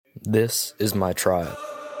This is my tribe.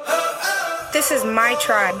 This is my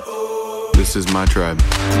tribe. This is my tribe.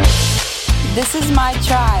 This is my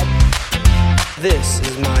tribe. This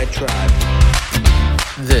is my tribe.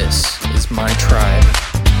 This is my tribe.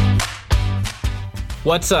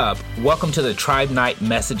 What's up? Welcome to the Tribe Night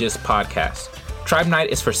Messages podcast. Tribe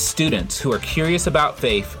Night is for students who are curious about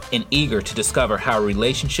faith and eager to discover how a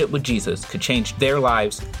relationship with Jesus could change their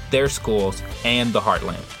lives, their schools, and the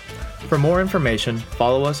Heartland. For more information,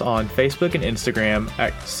 follow us on Facebook and Instagram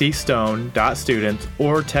at cstone.students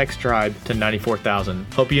or text tribe to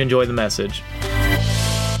 94,000. Hope you enjoy the message.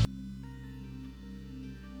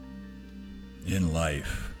 In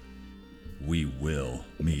life, we will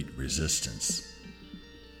meet resistance,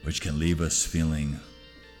 which can leave us feeling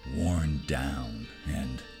worn down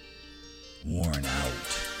and worn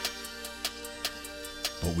out.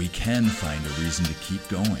 But we can find a reason to keep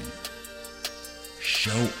going.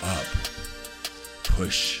 Show up,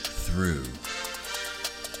 push through,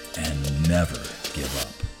 and never give up.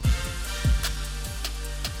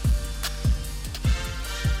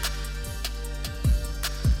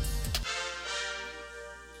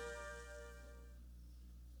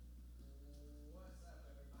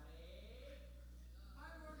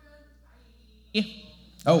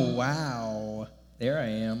 Oh, wow. There I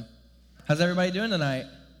am. How's everybody doing tonight?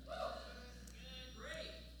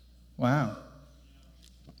 Wow.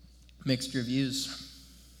 Mixed reviews.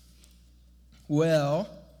 Well,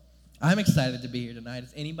 I'm excited to be here tonight.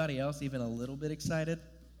 Is anybody else even a little bit excited?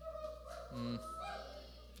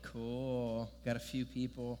 Cool. Got a few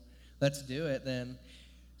people. Let's do it then.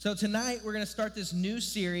 So tonight we're going to start this new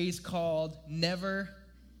series called Never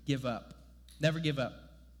Give Up. Never Give Up.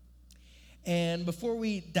 And before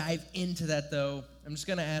we dive into that, though, I'm just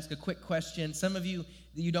going to ask a quick question. Some of you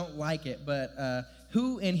don't like it, but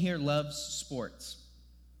who in here loves sports?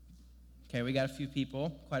 Okay, we got a few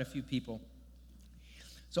people, quite a few people.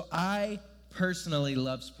 So I personally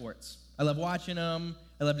love sports. I love watching them.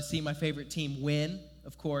 I love to see my favorite team win,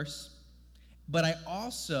 of course. But I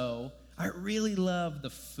really love the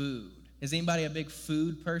food. Is anybody a big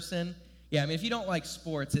food person? Yeah, I mean, if you don't like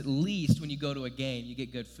sports, at least when you go to a game, you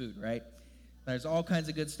get good food, right? There's all kinds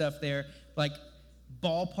of good stuff there. Like,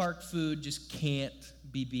 ballpark food just can't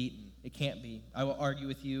be beaten. It can't be. I will argue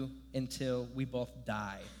with you until we both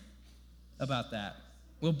die about that.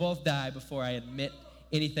 We'll both die before I admit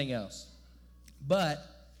anything else. But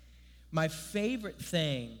my favorite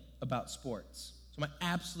thing about sports, so my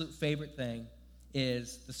absolute favorite thing,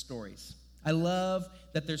 is the stories. I love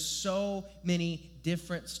that there's so many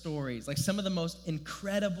different stories. Like, some of the most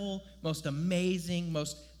incredible, most amazing,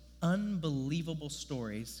 most unbelievable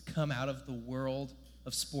stories come out of the world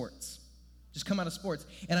of sports. Just come out of sports.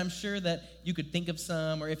 And I'm sure that you could think of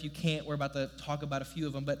some, or if you can't, we're about to talk about a few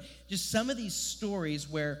of them. But just some of these stories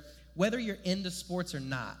where, whether you're into sports or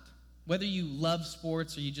not, whether you love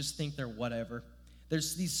sports or you just think they're whatever,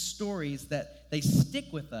 there's these stories that they stick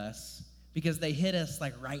with us because they hit us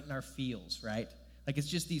like right in our feels, right? Like, it's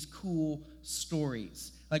just these cool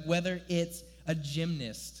stories. Like, whether it's a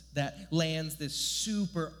gymnast that lands this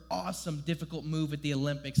super awesome, difficult move at the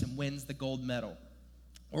Olympics and wins the gold medal,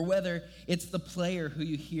 or whether it's the player who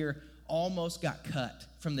you hear almost got cut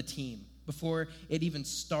from the team before it even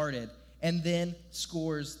started and then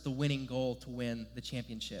scores the winning goal to win the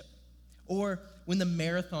championship, or when the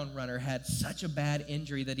marathon runner had such a bad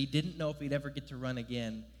injury that he didn't know if he'd ever get to run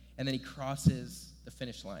again, and then he crosses the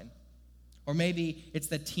finish line. Or maybe it's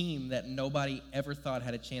the team that nobody ever thought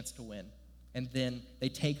had a chance to win, and then they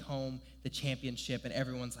take home the championship, and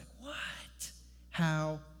everyone's like, what?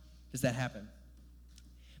 How does that happen?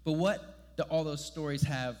 But what do all those stories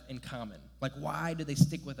have in common? Like, why do they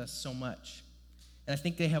stick with us so much? And I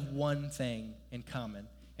think they have one thing in common,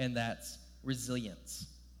 and that's resilience.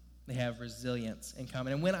 They have resilience in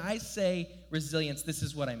common. And when I say resilience, this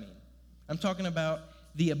is what I mean. I'm talking about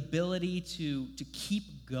the ability to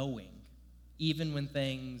keep going even when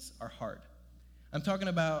things are hard. I'm talking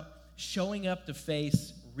about showing up to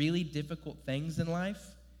face really difficult things in life,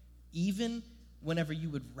 even whenever you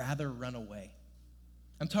would rather run away.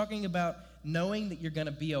 I'm talking about knowing that you're going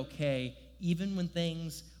to be okay even when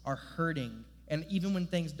things are hurting and even when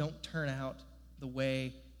things don't turn out the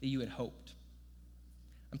way that you had hoped.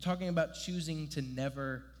 I'm talking about choosing to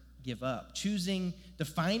never give up, choosing to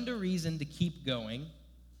find a reason to keep going,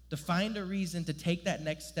 to find a reason to take that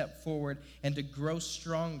next step forward and to grow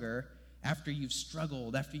stronger after you've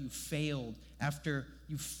struggled, after you've failed, after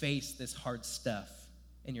you've faced this hard stuff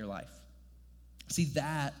in your life. See,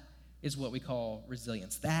 that is what we call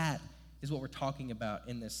resilience. That is what we're talking about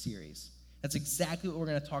in this series. That's exactly what we're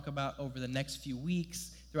going to talk about over the next few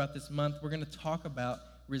weeks throughout this month. We're going to talk about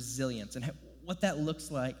resilience and what that looks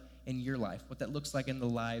like in your life, what that looks like in the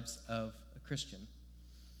lives of a Christian.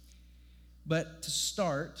 But to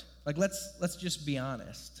start, let's just be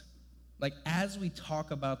honest. As we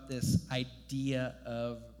talk about this idea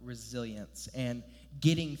of resilience and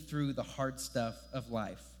getting through the hard stuff of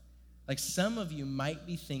life, some of you might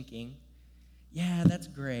be thinking, yeah, that's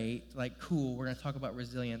great, cool, we're going to talk about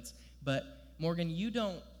resilience, but Morgan, you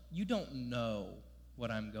don't know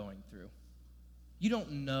what I'm going through. You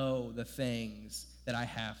don't know the things that I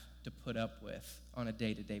have to put up with on a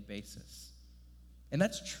day-to-day basis. And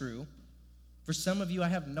that's true. For some of you, I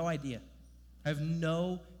have no idea. I have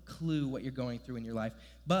no clue what you're going through in your life.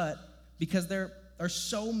 But because there's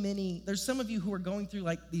some of you who are going through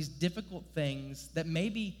these difficult things that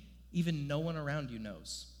maybe even no one around you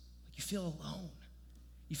knows. You feel alone.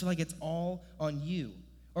 You feel like it's all on you.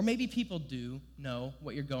 Or maybe people do know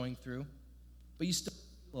what you're going through, but you still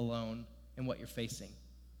feel alone in what you're facing.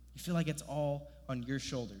 You feel like it's all on your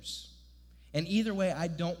shoulders. And either way, I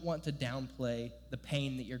don't want to downplay the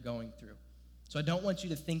pain that you're going through. So I don't want you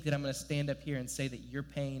to think that I'm going to stand up here and say that your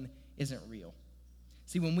pain isn't real.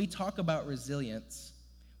 See, when we talk about resilience,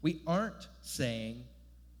 we aren't saying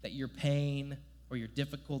that your pain or your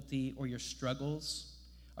difficulty or your struggles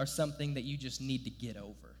are something that you just need to get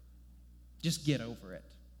over. Just get over it.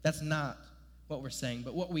 That's not what we're saying.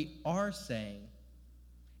 But what we are saying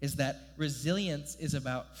is that resilience is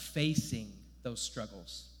about facing those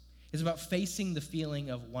struggles. It's about facing the feeling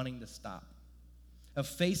of wanting to stop, of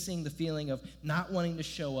facing the feeling of not wanting to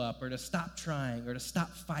show up or to stop trying or to stop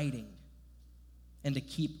fighting and to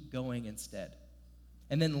keep going instead.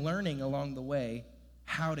 And then learning along the way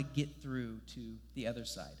how to get through to the other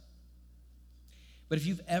side. But if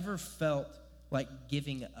you've ever felt like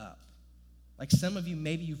giving up, some of you,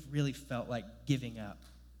 maybe you've really felt like giving up,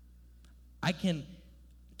 I can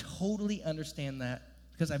totally understand that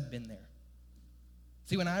because I've been there.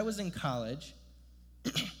 See, when I was in college,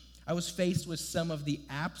 I was faced with some of the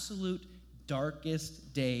absolute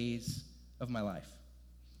darkest days of my life.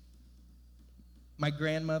 My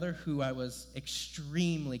grandmother, who I was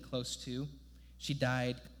extremely close to, she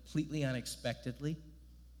died completely unexpectedly.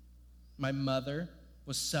 My mother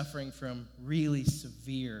was suffering from really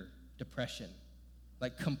severe depression,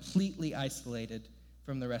 completely isolated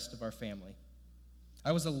from the rest of our family.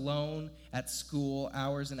 I was alone at school,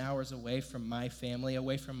 hours and hours away from my family,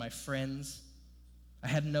 away from my friends. I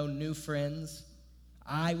had no new friends.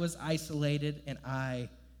 I was isolated and I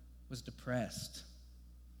was depressed.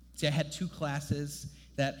 See, I had two classes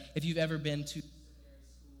that if you've ever been to,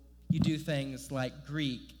 you do things like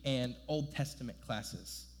Greek and Old Testament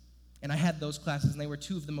classes. And I had those classes, and they were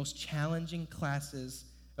two of the most challenging classes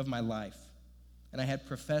of my life. And I had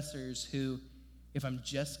professors who, if I'm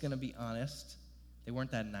just going to be honest, they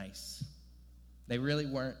weren't that nice. They really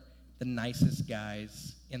weren't the nicest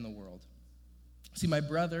guys in the world. See, my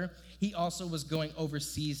brother, he also was going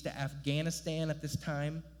overseas to Afghanistan at this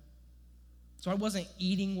time. So I wasn't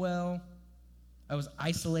eating well. I was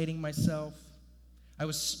isolating myself. I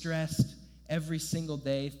was stressed every single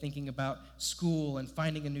day thinking about school and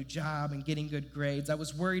finding a new job and getting good grades. I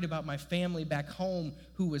was worried about my family back home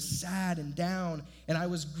who was sad and down, and I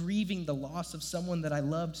was grieving the loss of someone that I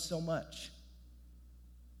loved so much.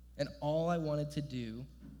 And all I wanted to do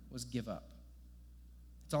was give up.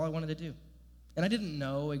 That's all I wanted to do. And I didn't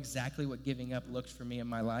know exactly what giving up looked for me in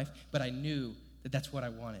my life, but I knew that that's what I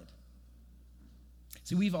wanted.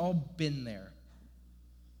 See, we've all been there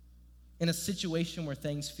in a situation where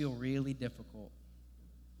things feel really difficult,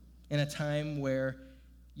 in a time where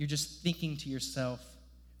you're just thinking to yourself,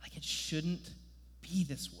 it shouldn't be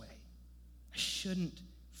this way. I shouldn't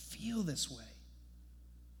feel this way.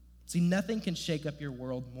 See, nothing can shake up your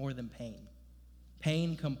world more than pain.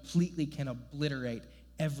 Pain completely can obliterate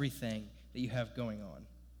everything that you have going on.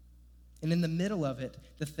 And in the middle of it,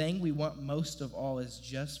 the thing we want most of all is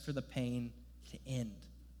just for the pain to end,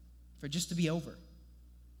 for it just to be over.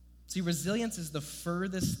 See, resilience is the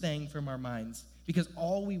furthest thing from our minds because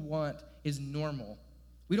all we want is normal.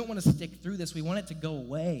 We don't want to stick through this. We want it to go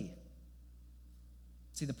away.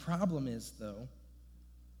 See, the problem is, though,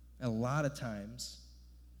 a lot of times,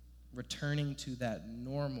 returning to that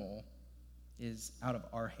normal is out of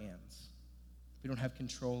our hands. We don't have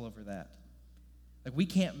control over that. We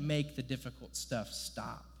can't make the difficult stuff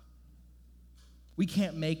stop. We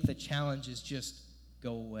can't make the challenges just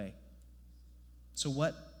go away. So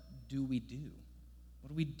what do we do? What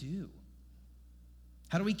do we do?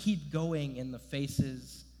 How do we keep going in the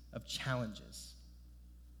faces of challenges?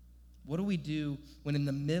 What do we do when in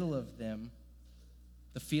the middle of them,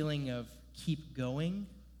 the feeling of keep going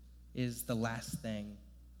is the last thing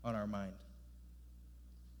on our mind?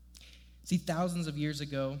 See, thousands of years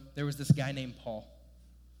ago, there was this guy named Paul.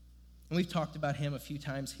 And we've talked about him a few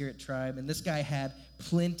times here at Tribe, and this guy had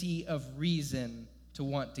plenty of reason to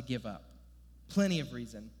want to give up. Plenty of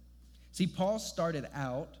reason. See, Paul started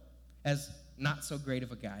out as not so great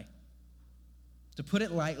of a guy. To put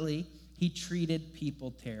it lightly, he treated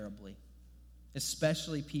people terribly,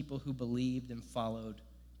 especially people who believed and followed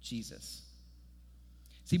Jesus.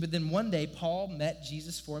 See, but then one day, Paul met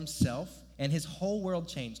Jesus for himself, and his whole world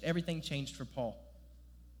changed. Everything changed for Paul.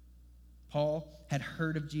 Paul had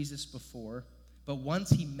heard of Jesus before, but once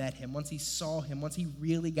he met him, once he saw him, once he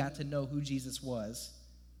really got to know who Jesus was,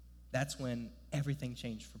 that's when everything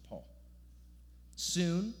changed for Paul.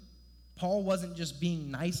 Soon, Paul wasn't just being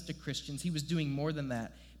nice to Christians, he was doing more than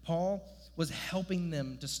that. Paul was helping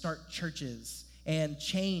them to start churches and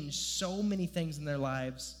change so many things in their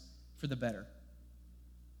lives for the better.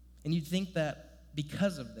 And you'd think that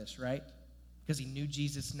because of this, right? Because he knew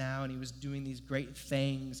Jesus now and he was doing these great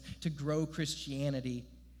things to grow Christianity,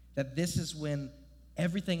 that this is when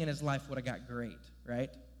everything in his life would have got great,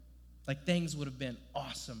 right? Like things would have been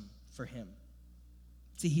awesome for him.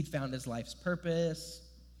 See, he'd found his life's purpose.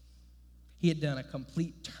 He had done a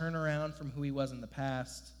complete turnaround from who he was in the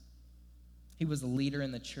past. He was a leader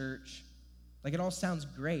in the church. Like it all sounds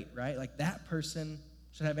great, right? Like that person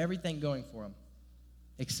should have everything going for him.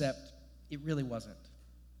 Except it really wasn't.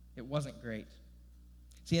 It wasn't great.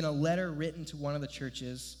 See, in a letter written to one of the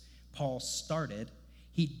churches Paul started,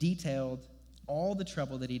 he detailed all the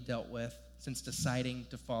trouble that he dealt with since deciding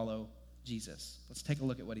to follow Jesus. Let's take a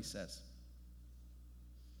look at what he says.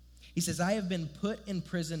 He says, I have been put in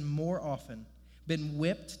prison more often, been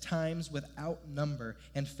whipped times without number,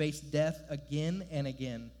 and faced death again and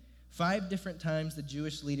again. 5 different times the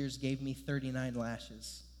Jewish leaders gave me 39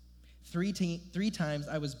 lashes. 3 times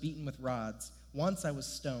I was beaten with rods. Once I was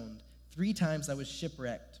stoned. 3 times I was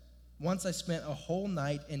shipwrecked. Once I spent a whole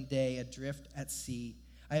night and day adrift at sea.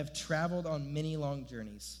 I have traveled on many long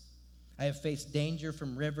journeys. I have faced danger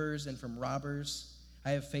from rivers and from robbers.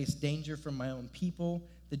 I have faced danger from my own people,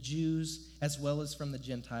 the Jews, as well as from the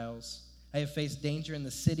Gentiles. I have faced danger in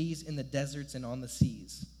the cities, in the deserts, and on the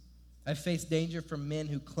seas. I have faced danger from men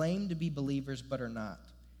who claim to be believers but are not.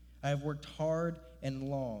 I have worked hard and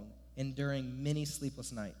long, enduring many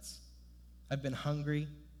sleepless nights. I've been hungry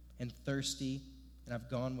and thirsty, and I've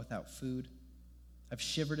gone without food. I've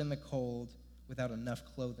shivered in the cold without enough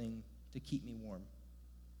clothing to keep me warm.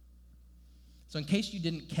 So in case you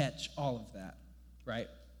didn't catch all of that, right?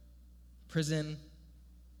 Prison,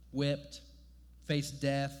 whipped, faced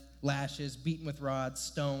death, lashes, beaten with rods,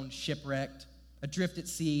 stoned, shipwrecked, adrift at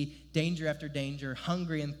sea, danger after danger,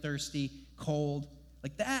 hungry and thirsty, cold.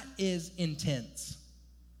 Like that is intense.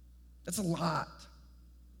 That's a lot.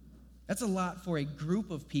 That's a lot for a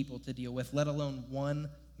group of people to deal with, let alone one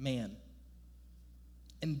man.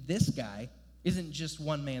 And this guy isn't just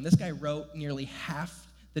one man. This guy wrote nearly half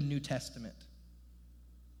the New Testament.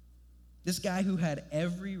 This guy who had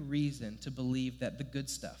every reason to believe that the good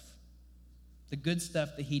stuff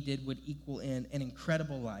that he did would equal in an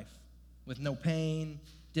incredible life with no pain,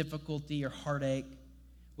 difficulty, or heartache,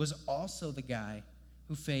 was also the guy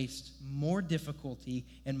who faced more difficulty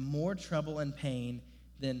and more trouble and pain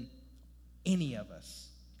than any of us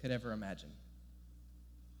could ever imagine.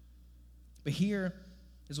 But here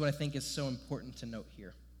is what I think is so important to note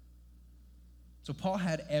here. So Paul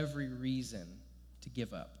had every reason to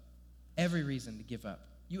give up. Every reason to give up.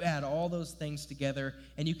 You add all those things together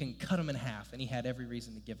and you can cut them in half, and he had every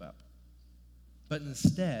reason to give up. But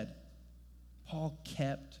instead, Paul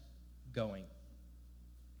kept going.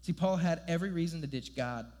 See, Paul had every reason to ditch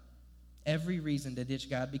God. Every reason to ditch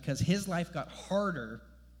God because his life got harder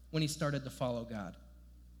when he started to follow God.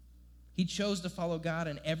 He chose to follow God,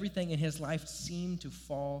 and everything in his life seemed to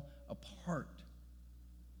fall apart.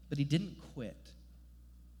 But he didn't quit.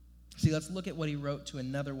 See, let's look at what he wrote to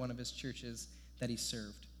another one of his churches that he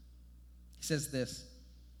served. He says this,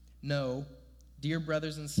 "No, dear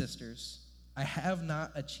brothers and sisters, I have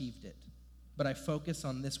not achieved it, but I focus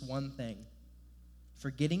on this one thing.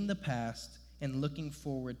 Forgetting the past and looking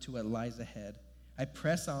forward to what lies ahead, I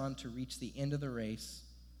press on to reach the end of the race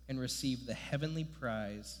and receive the heavenly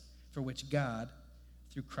prize for which God,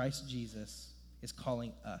 through Christ Jesus, is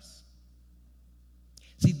calling us."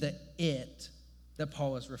 See, the it that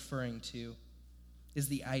Paul is referring to is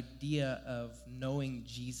the idea of knowing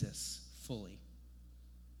Jesus fully.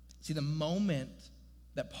 See, the moment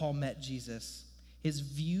that Paul met Jesus, his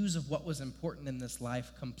views of what was important in this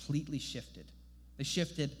life completely shifted. They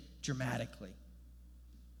shifted dramatically.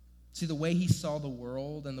 See, the way he saw the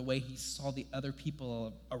world and the way he saw the other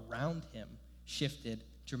people around him shifted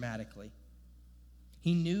dramatically.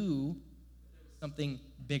 He knew something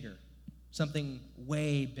bigger, something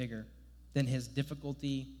way bigger than his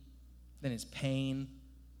difficulty, than his pain,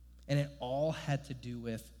 and it all had to do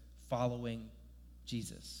with following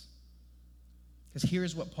Jesus. Because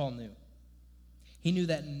here's what Paul knew. He knew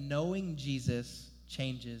that knowing Jesus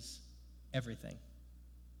changes everything.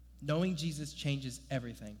 Knowing Jesus changes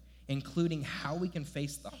everything, including how we can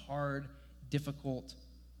face the hard, difficult,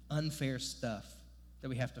 unfair stuff that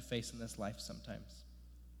we have to face in this life sometimes.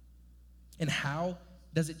 And how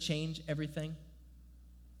does it change everything?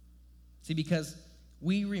 See, because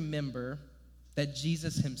we remember that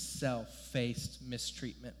Jesus himself faced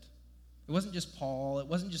mistreatment. It wasn't just Paul, it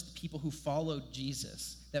wasn't just the people who followed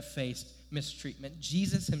Jesus that faced mistreatment.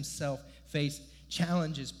 Jesus himself faced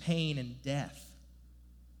challenges, pain, and death.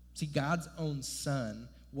 See, God's own son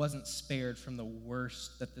wasn't spared from the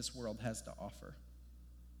worst that this world has to offer.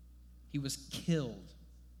 He was killed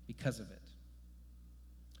because of it.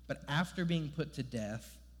 But after being put to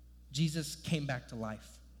death, Jesus came back to life.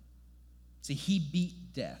 See, he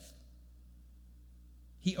beat death.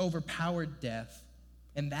 He overpowered death,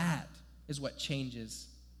 and that is what changes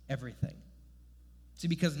everything. See,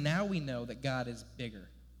 because now we know that God is bigger.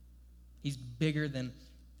 He's bigger than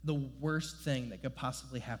the worst thing that could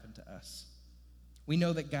possibly happen to us. We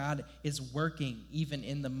know that God is working even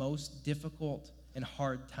in the most difficult and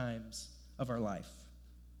hard times of our life.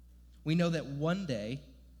 We know that one day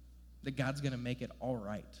that God's going to make it all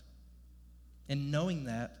right. And knowing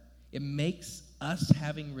that, it makes us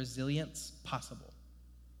having resilience possible.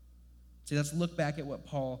 See, let's look back at what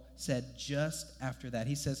Paul said just after that.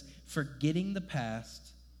 He says, forgetting the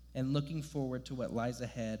past and looking forward to what lies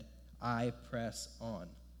ahead, I press on.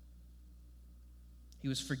 He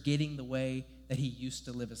was forgetting the way that he used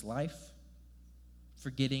to live his life,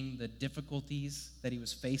 forgetting the difficulties that he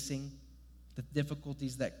was facing, the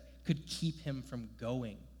difficulties that could keep him from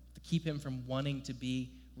going, to keep him from wanting to be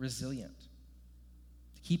resilient,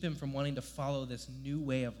 to keep him from wanting to follow this new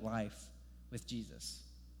way of life with Jesus.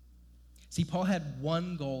 See, Paul had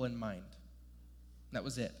one goal in mind. That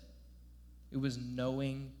was it. It was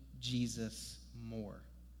knowing Jesus more.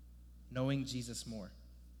 Knowing Jesus more.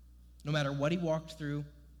 No matter what he walked through,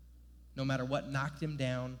 no matter what knocked him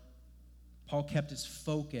down, Paul kept his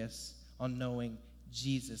focus on knowing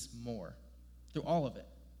Jesus more through all of it.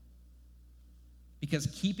 Because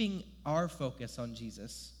keeping our focus on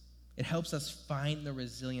Jesus, it helps us find the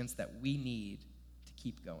resilience that we need to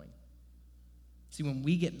keep going. See, when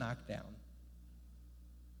we get knocked down,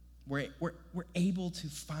 we're able to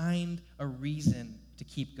find a reason to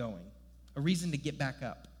keep going, a reason to get back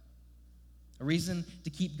up, a reason to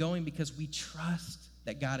keep going because we trust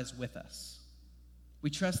that God is with us. We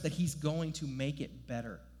trust that he's going to make it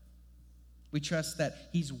better. We trust that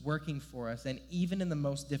he's working for us, and even in the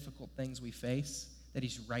most difficult things we face, that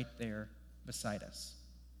he's right there beside us.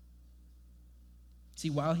 See,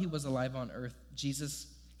 while he was alive on earth, Jesus,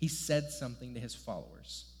 he said something to his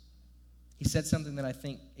followers. He said something that I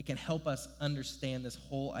think it can help us understand this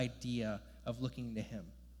whole idea of looking to him.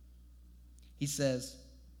 He says,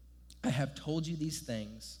 I have told you these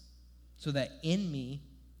things so that in me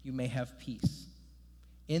you may have peace.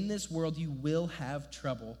 In this world you will have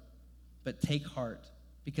trouble, but take heart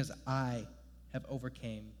because I have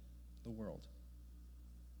overcame the world.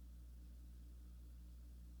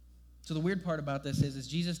 So the weird part about this is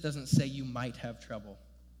Jesus doesn't say you might have trouble.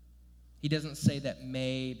 He doesn't say that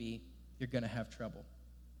maybe you're going to have trouble.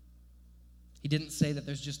 He didn't say that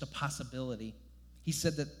there's just a possibility. He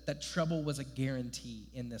said that trouble was a guarantee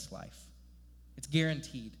in this life. It's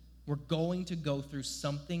guaranteed. We're going to go through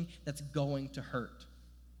something that's going to hurt.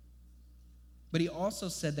 But he also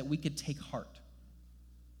said that we could take heart.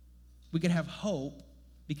 We could have hope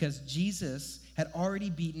because Jesus had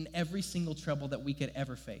already beaten every single trouble that we could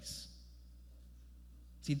ever face.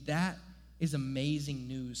 See, that is amazing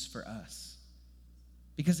news for us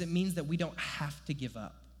because it means that we don't have to give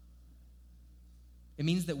up. It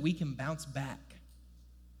means that we can bounce back.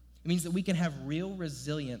 It means that we can have real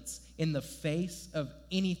resilience in the face of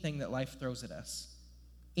anything that life throws at us.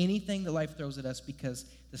 Anything that life throws at us because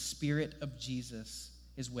the Spirit of Jesus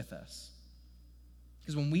is with us.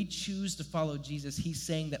 Because when we choose to follow Jesus, he's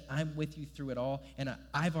saying that I'm with you through it all, and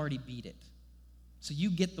I've already beat it. So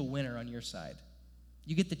you get the winner on your side.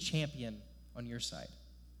 You get the champion on your side.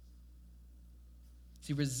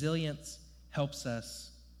 See, resilience helps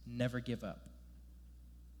us never give up.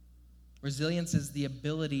 Resilience is the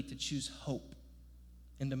ability to choose hope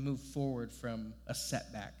and to move forward from a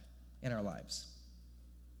setback in our lives.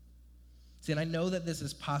 See, and I know that this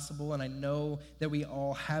is possible, and I know that we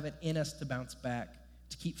all have it in us to bounce back,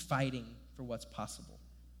 to keep fighting for what's possible.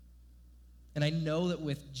 And I know that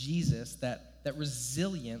with Jesus, that that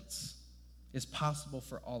resilience is possible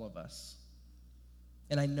for all of us.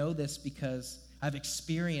 And I know this because I've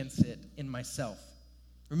experienced it in myself.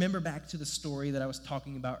 Remember back to the story that I was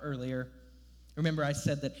talking about earlier? Remember I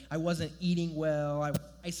said that I wasn't eating well, I was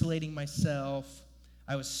isolating myself,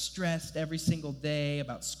 I was stressed every single day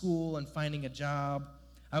about school and finding a job.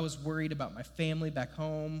 I was worried about my family back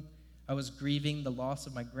home. I was grieving the loss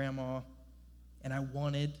of my grandma, and I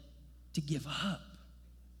wanted to give up.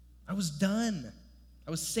 I was done.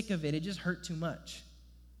 I was sick of it. It just hurt too much.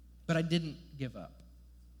 But I didn't give up.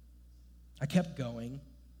 I kept going,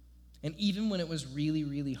 and even when it was really,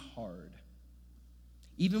 really hard,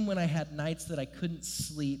 even when I had nights that I couldn't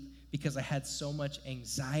sleep because I had so much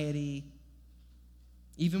anxiety,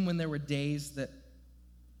 even when there were days that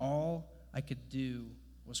all I could do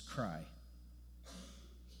was cry,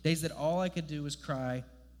 days that all I could do was cry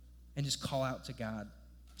and just call out to God,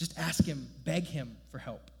 just ask him, beg him for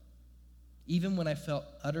help. Even when I felt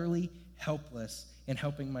utterly helpless in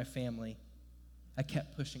helping my family, I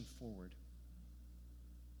kept pushing forward.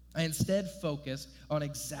 I instead focused on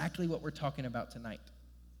exactly what we're talking about tonight.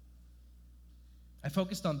 I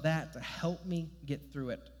focused on that to help me get through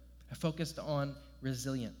it. I focused on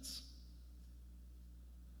resilience.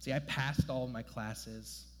 See, I passed all of my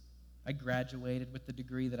classes. I graduated with the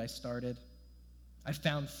degree that I started. I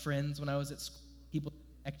found friends when I was at school, people to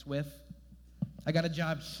connect with. I got a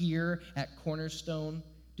job here at Cornerstone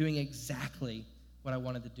doing exactly what I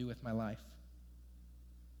wanted to do with my life.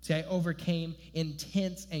 See, I overcame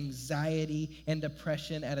intense anxiety and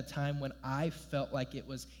depression at a time when I felt like it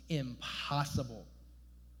was impossible.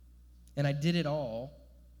 And I did it all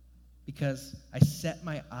because I set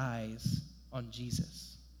my eyes on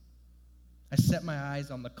Jesus. I set my eyes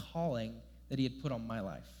on the calling that he had put on my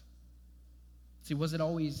life. See, was it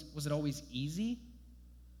always easy?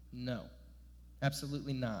 No,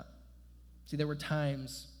 absolutely not. See, there were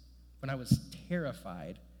times when I was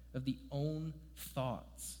terrified of the own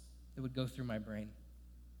thoughts that would go through my brain.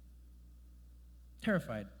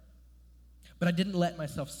 Terrified. But I didn't let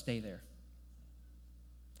myself stay there.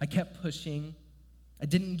 I kept pushing. I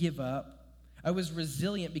didn't give up. I was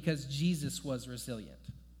resilient because Jesus was resilient.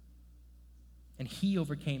 And he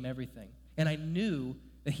overcame everything. And I knew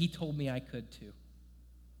that he told me I could too.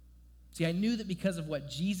 See, I knew that because of what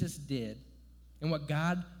Jesus did and what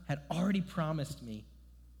God had already promised me,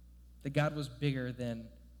 that God was bigger than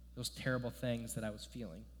those terrible things that I was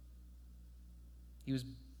feeling. He was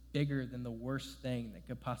bigger than the worst thing that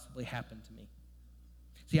could possibly happen to me.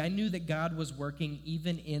 See, I knew that God was working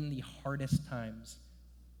even in the hardest times.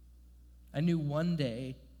 I knew one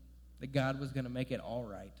day that God was going to make it all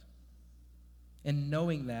right. And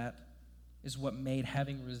knowing that is what made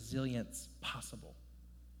having resilience possible.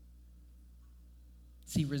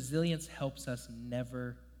 See, resilience helps us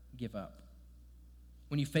never give up.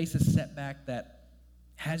 When you face a setback that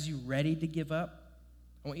has you ready to give up,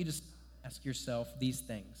 I want you to ask yourself these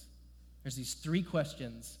things. There's these 3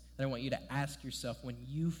 questions that I want you to ask yourself when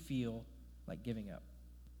you feel like giving up.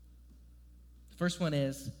 The first one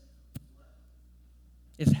is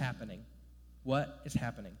happening? What is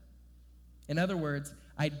happening? In other words,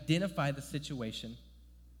 identify the situation.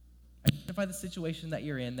 Identify the situation that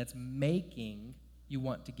you're in that's making you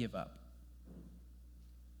want to give up.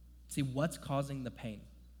 See, what's causing the pain?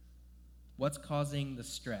 What's causing the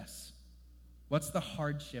stress? What's the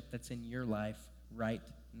hardship that's in your life right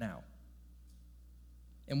now?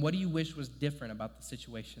 And what do you wish was different about the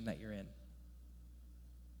situation that you're in?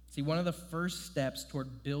 See, one of the first steps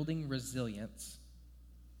toward building resilience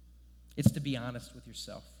is to be honest with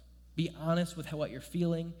yourself. Be honest with what you're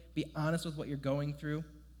feeling. Be honest with what you're going through.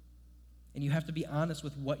 And you have to be honest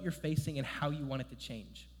with what you're facing and how you want it to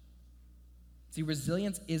change. See,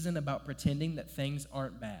 resilience isn't about pretending that things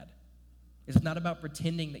aren't bad. It's not about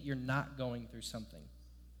pretending that you're not going through something.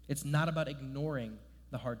 It's not about ignoring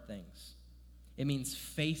the hard things. It means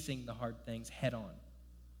facing the hard things head on.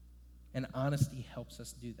 And honesty helps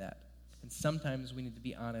us do that. And sometimes we need to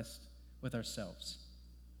be honest with ourselves.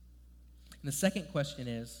 And the second question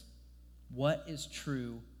is, what is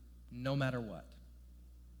true no matter what?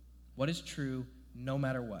 What is true no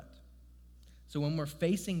matter what? So when we're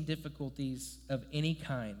facing difficulties of any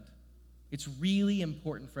kind, it's really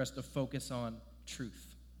important for us to focus on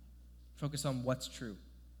truth. Focus on what's true.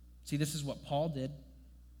 See, this is what Paul did.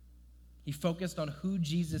 He focused on who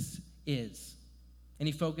Jesus is, and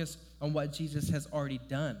he focused on what Jesus has already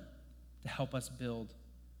done to help us build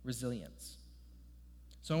resilience.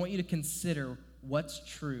 So I want you to consider what's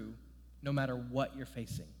true no matter what you're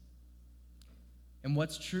facing. And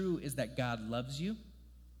what's true is that God loves you,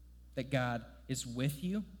 that God is with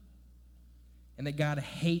you, and that God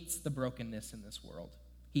hates the brokenness in this world.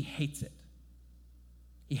 He hates it.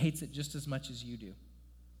 He hates it just as much as you do.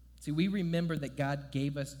 See, we remember that God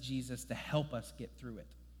gave us Jesus to help us get through it.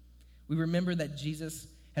 We remember that Jesus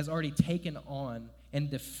has already taken on and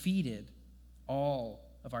defeated all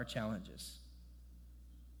of our challenges.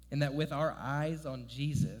 And that with our eyes on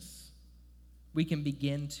Jesus, we can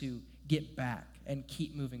begin to get back and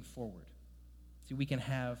keep moving forward. See, we can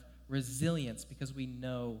have resilience because we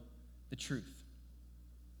know the truth.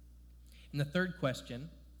 And the third question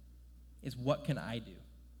is, what can I do?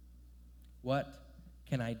 What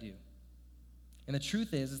can I do? And the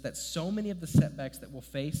truth is that so many of the setbacks that we'll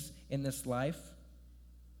face in this life,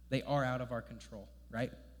 they are out of our control, right?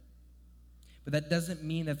 But that doesn't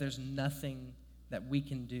mean that there's nothing that we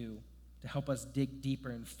can do to help us dig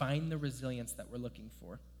deeper and find the resilience that we're looking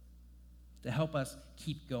for, to help us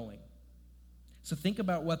keep going. So think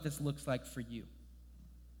about what this looks like for you.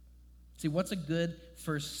 See, what's a good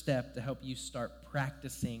first step to help you start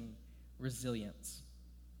practicing resilience?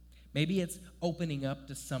 Maybe it's opening up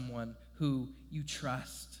to someone who you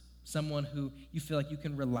trust, someone who you feel like you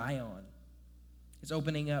can rely on. It's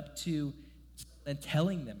opening up to and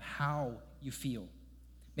telling them how you feel.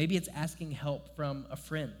 Maybe it's asking help from a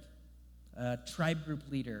friend, a tribe group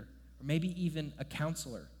leader, or maybe even a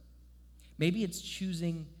counselor. Maybe it's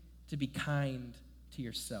choosing to be kind to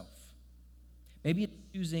yourself. Maybe it's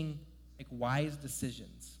choosing to make wise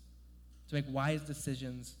decisions,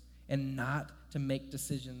 and not to make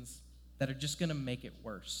decisions that are just going to make it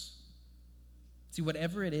worse. See,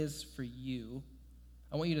 whatever it is for you,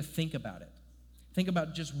 I want you to think about it. Think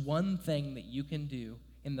about just one thing that you can do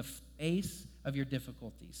in the face of your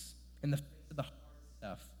difficulties, in the face of the hard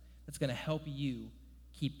stuff that's going to help you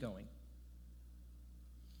keep going.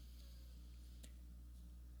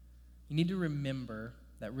 You need to remember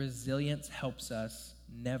that resilience helps us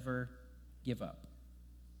never give up.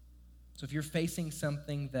 So if you're facing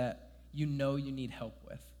something that you know you need help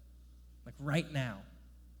with, like right now,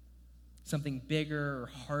 something bigger or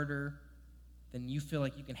harder than you feel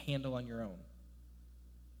like you can handle on your own,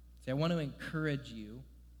 see, I want to encourage you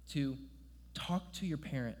to talk to your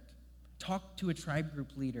parent, talk to a tribe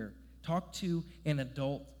group leader, talk to an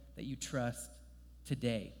adult that you trust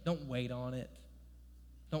today. Don't wait on it.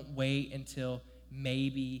 Don't wait until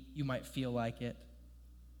maybe you might feel like it.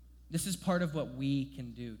 This is part of what we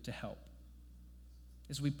can do to help.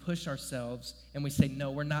 Is we push ourselves and we say,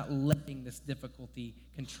 no, we're not letting this difficulty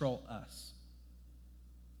control us.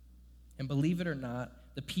 And believe it or not,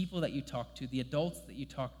 the people that you talk to, the adults that you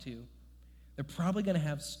talk to, they're probably going to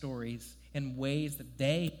have stories and ways that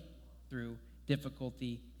they through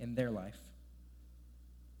difficulty in their life.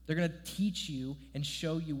 They're going to teach you and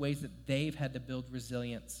show you ways that they've had to build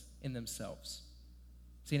resilience in themselves.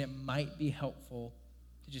 See, and it might be helpful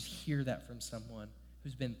to just hear that from someone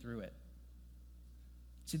who's been through it.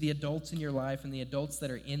 See, the adults in your life and the adults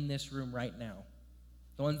that are in this room right now,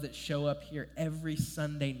 the ones that show up here every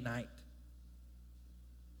Sunday night,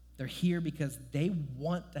 they're here because they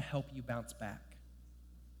want to help you bounce back.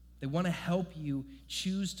 They want to help you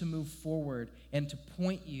choose to move forward and to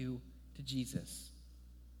point you to Jesus.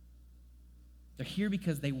 They're here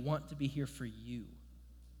because they want to be here for you.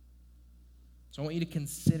 So I want you to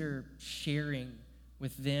consider sharing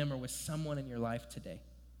with them or with someone in your life today.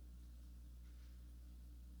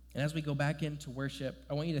 And as we go back into worship,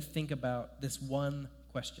 I want you to think about this one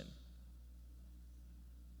question.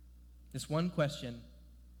 This one question,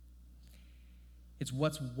 it's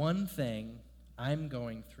what's one thing I'm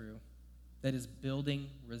going through that is building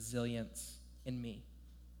resilience in me?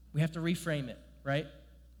 We have to reframe it, right?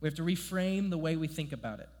 We have to reframe the way we think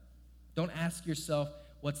about it. Don't ask yourself,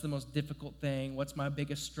 what's the most difficult thing? What's my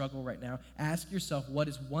biggest struggle right now? Ask yourself, what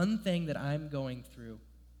is one thing that I'm going through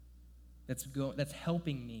that's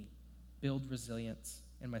helping me build resilience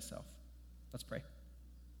in myself? Let's pray.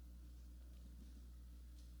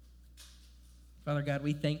 Father God,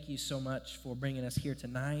 we thank you so much for bringing us here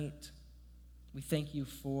tonight. We thank you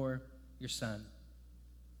for your Son.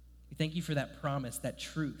 We thank you for that promise, that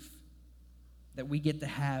truth that we get to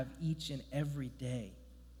have each and every day.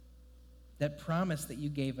 That promise that you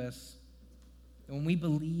gave us that when we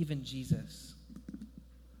believe in Jesus,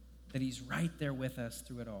 that he's right there with us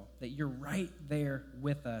through it all, that you're right there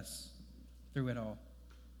with us through it all.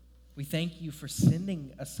 We thank you for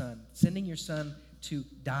sending a son, sending your son to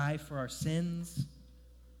die for our sins.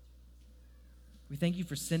 We thank you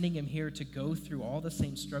for sending him here to go through all the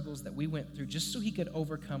same struggles that we went through just so he could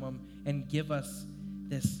overcome them and give us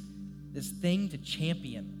this thing to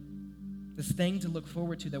champion, this thing to look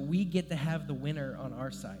forward to, that we get to have the winner on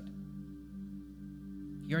our side.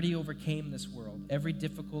 He already overcame this world. Every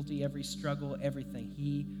difficulty, every struggle, everything.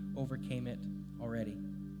 He overcame it already.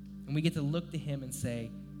 And we get to look to him and say,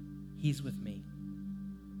 he's with me.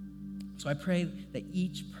 So I pray that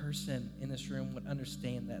each person in this room would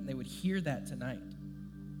understand that and they would hear that tonight.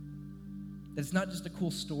 That it's not just a cool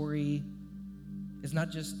story. It's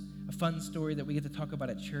not just a fun story that we get to talk about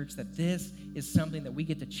at church, that this is something that we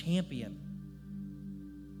get to champion.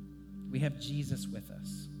 We have Jesus with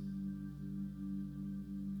us.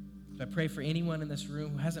 So I pray for anyone in this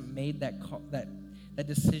room who hasn't made that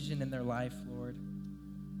decision in their life, Lord,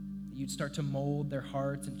 that you'd start to mold their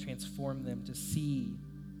hearts and transform them to see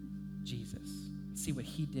Jesus, see what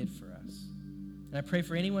he did for us. And I pray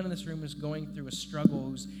for anyone in this room who's going through a struggle,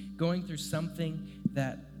 who's going through something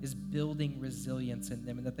that is building resilience in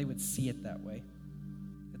them, and that they would see it that way,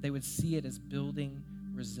 that they would see it as building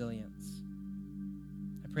resilience.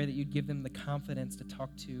 I pray that you'd give them the confidence to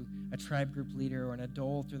talk to a tribe group leader or an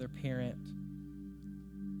adult or their parent,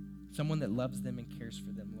 someone that loves them and cares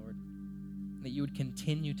for them, Lord, and that you would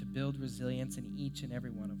continue to build resilience in each and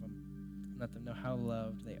every one of them and let them know how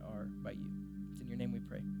loved they are by you. It's in your name we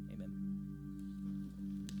pray.